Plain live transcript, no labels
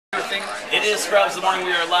It is Scrubs the morning.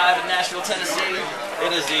 We are live in Nashville, Tennessee.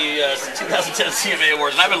 It is the 2010 CMA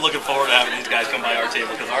Awards, and I've been looking forward to having these guys come by our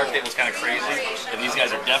table because our table's kind of crazy, and these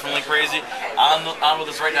guys are definitely crazy. On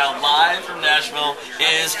with us right now, live from Nashville,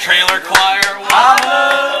 is Trailor Choir.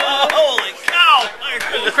 Wow. Holy cow!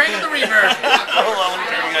 Crank the reverb. Hold on, let me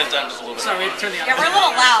turn you guys down just a little bit. Sorry, turn the. Yeah, we're a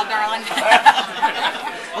little loud, darling.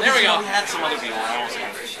 There we go. We had some other people.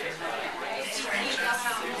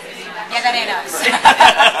 Yeah, that ain't us.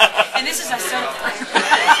 And this is a sofa.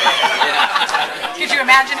 Could you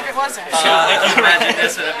imagine if it wasn't? Imagine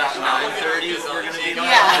this at about 9:30 we're going to be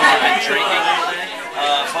going and drinking everything.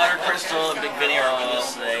 Butter Crystal and Big Vinny are with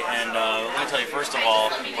us today, and let me tell you, first of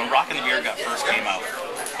all, when Rockin' the Beer Gut first came out,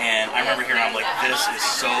 and I remember hearing, I'm like, this is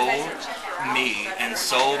so me and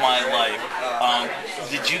so my life.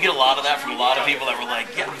 Did you get a lot of that from a lot of people that were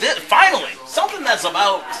like, yeah, finally, something that's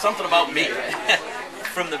about me?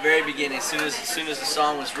 From the very beginning, as soon as the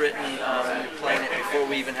song was written, we were playing it before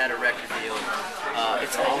we even had a record deal.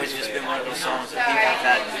 It's always just been one of those songs that people have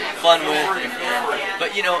had fun with.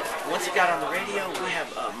 But you know, once it got on the radio, we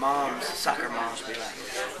have moms, soccer moms, be like,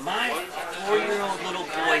 "My 4-year-old little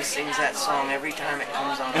boy sings that song every time it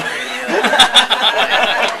comes on the radio."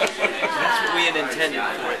 That's what we had intended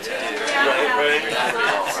for it to do. Right.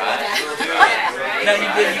 Now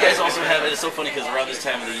you guys also have. It's so funny because around this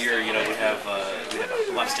time of the year, you know, we have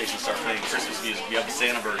a lot of stations start playing Christmas music. We have the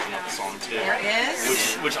Santa version of the song too. There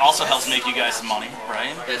is. Which also helps make you guys some money,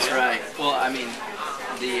 right? That's right. Well, I mean,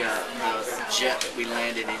 the jet that we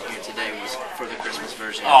landed in here today was for the Christmas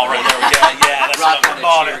version. Oh, right there we go. Yeah, that's what I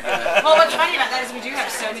bought it. Well, what's funny about that is we do have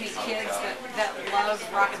so many kids that love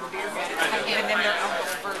Rockin' the Beer Gut. It's kind of giving them their own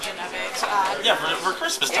version of it. Yeah, for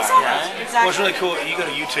Christmas time, right? Exactly. Well, it's really cool. You go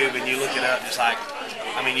to YouTube and you look it up, just like,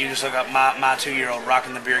 I mean, you just look up my 2-year-old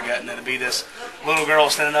Rockin' the Beer Gut, and it'll be this little girl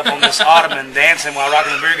standing up on this ottoman dancing while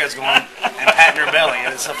Rockin' the Beer Gut's going and patting her belly,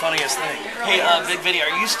 and it's the funniest thing. Hey, Big Vinny,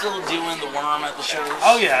 are you still doing the worm at the shows?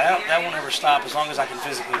 Oh yeah, that won't ever stop as long as I can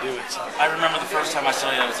physically do it. So. I remember the first time I saw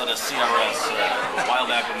you, I was at a CRS a while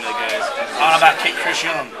back with the guys. Oh, about Chris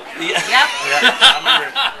Young. Yeah. Yep. Yeah, I remember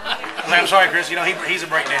it. I was like, I'm sorry, Chris. You know, he's a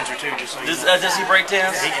break dancer too. Just so you know. Does he break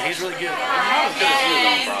dance? Yeah, he's really good. Well,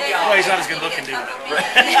 Well, he's not as good looking, dude.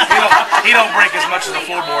 He don't break as much of the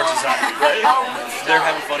floorboards as I do. Right? They're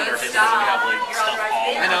having fun at our table because we have like stuff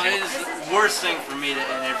all I know, it is the worst thing for me to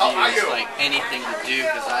interview is like anything to do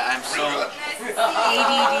because I'm so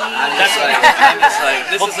ADD. I'm just like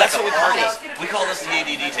this is that's like what a party. we call this the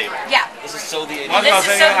ADD table. Yeah. This is so the ADD. Well, I was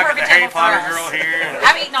This is thinking so like the perfect Harry table for Potter us. girl here, and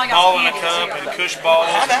I'm eating all y'all's ball in a candy, cup, too. and cush balls.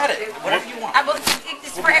 Have at it. Whatever you want.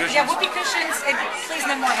 Yeah, whoopee cushions. And please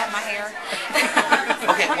no more about my hair.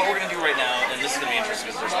 Okay, what we're going to do right now, and this is going to be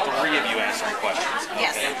interesting because there's 3 of you answering questions.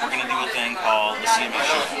 Okay? Yes. We're going to do a thing called the CMA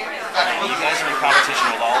show. And you guys are in competition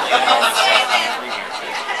with all the other artists that are coming through here.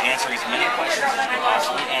 Answer as many questions as you can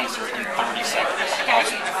possibly answer in 30 seconds. Okay.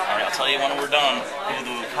 All right, I'll tell you when we're done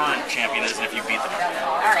who the current champion is and if you beat them.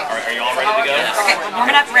 All right. Are you all ready to go? Okay, we're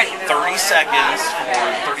warming up, ready. 30 seconds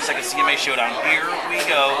for 30 second CMA Showdown. Here we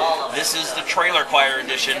go. This is the Trailor Choir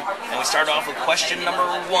edition, and we start off with question number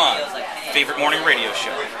 1. Favorite morning radio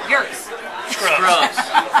show? Yours. Scrubs.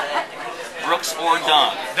 Brooks or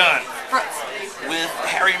Dunn? Done. Brooks. With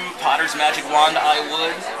Harry Potter's magic wand, I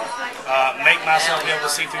would. Make myself be able to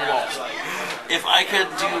see through walls. If I could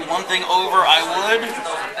do one thing over, I would.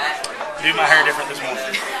 Do my hair different this morning.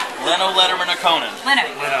 Leno, Letterman, or Conan? Leno.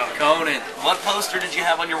 Conan, What poster did you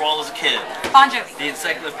have on your wall as a kid? Bon Jovi. the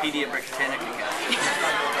Encyclopedia Britannica guy.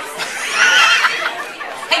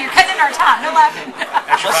 Hey, you're cutting into our time. No laughing.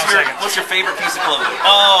 Extra 5 seconds. What's your favorite piece of clothing?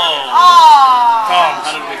 Oh. Tom's.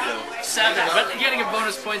 How did we do? 7, but you're getting a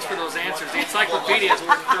bonus points for those answers. The encyclopedia is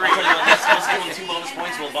worth 3. I'll tell you what, let's give them 2 bonus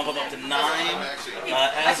points. We'll bump them up to 9.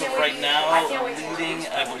 As of right now, leading,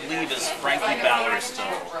 I believe, is Frankie Ballard still.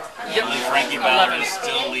 I believe Frankie Ballard is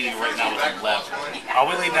still leading right now with 11. Are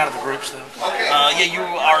we leading out of the groups though? Yeah, you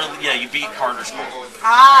are. Yeah, you beat Carter's score.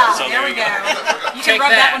 Ah, So there there we you go. go. You can Take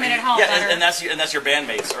rub that. that one in at home. Yeah, Leonard. and that's your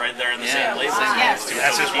bandmates right there in the same place. Yes.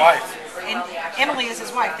 That's his wife. And Emily is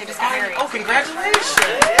his wife. They just got married. Oh, congratulations!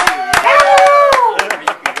 Are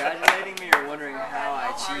you congratulating me or wondering how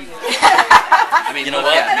I achieved it? I mean, You know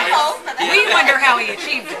look what? at me. We wonder how he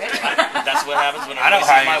achieved it. That's what happens when I know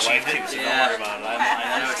see how my you wife achieved too. So it. don't worry about it.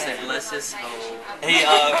 I I would say understand. bless his soul. Hey,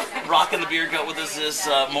 Rockin' the Beer Gut with us this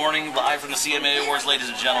morning, live from the CMA Awards, ladies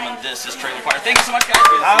and gentlemen. This is Trailor Choir. Thank you so much, guys.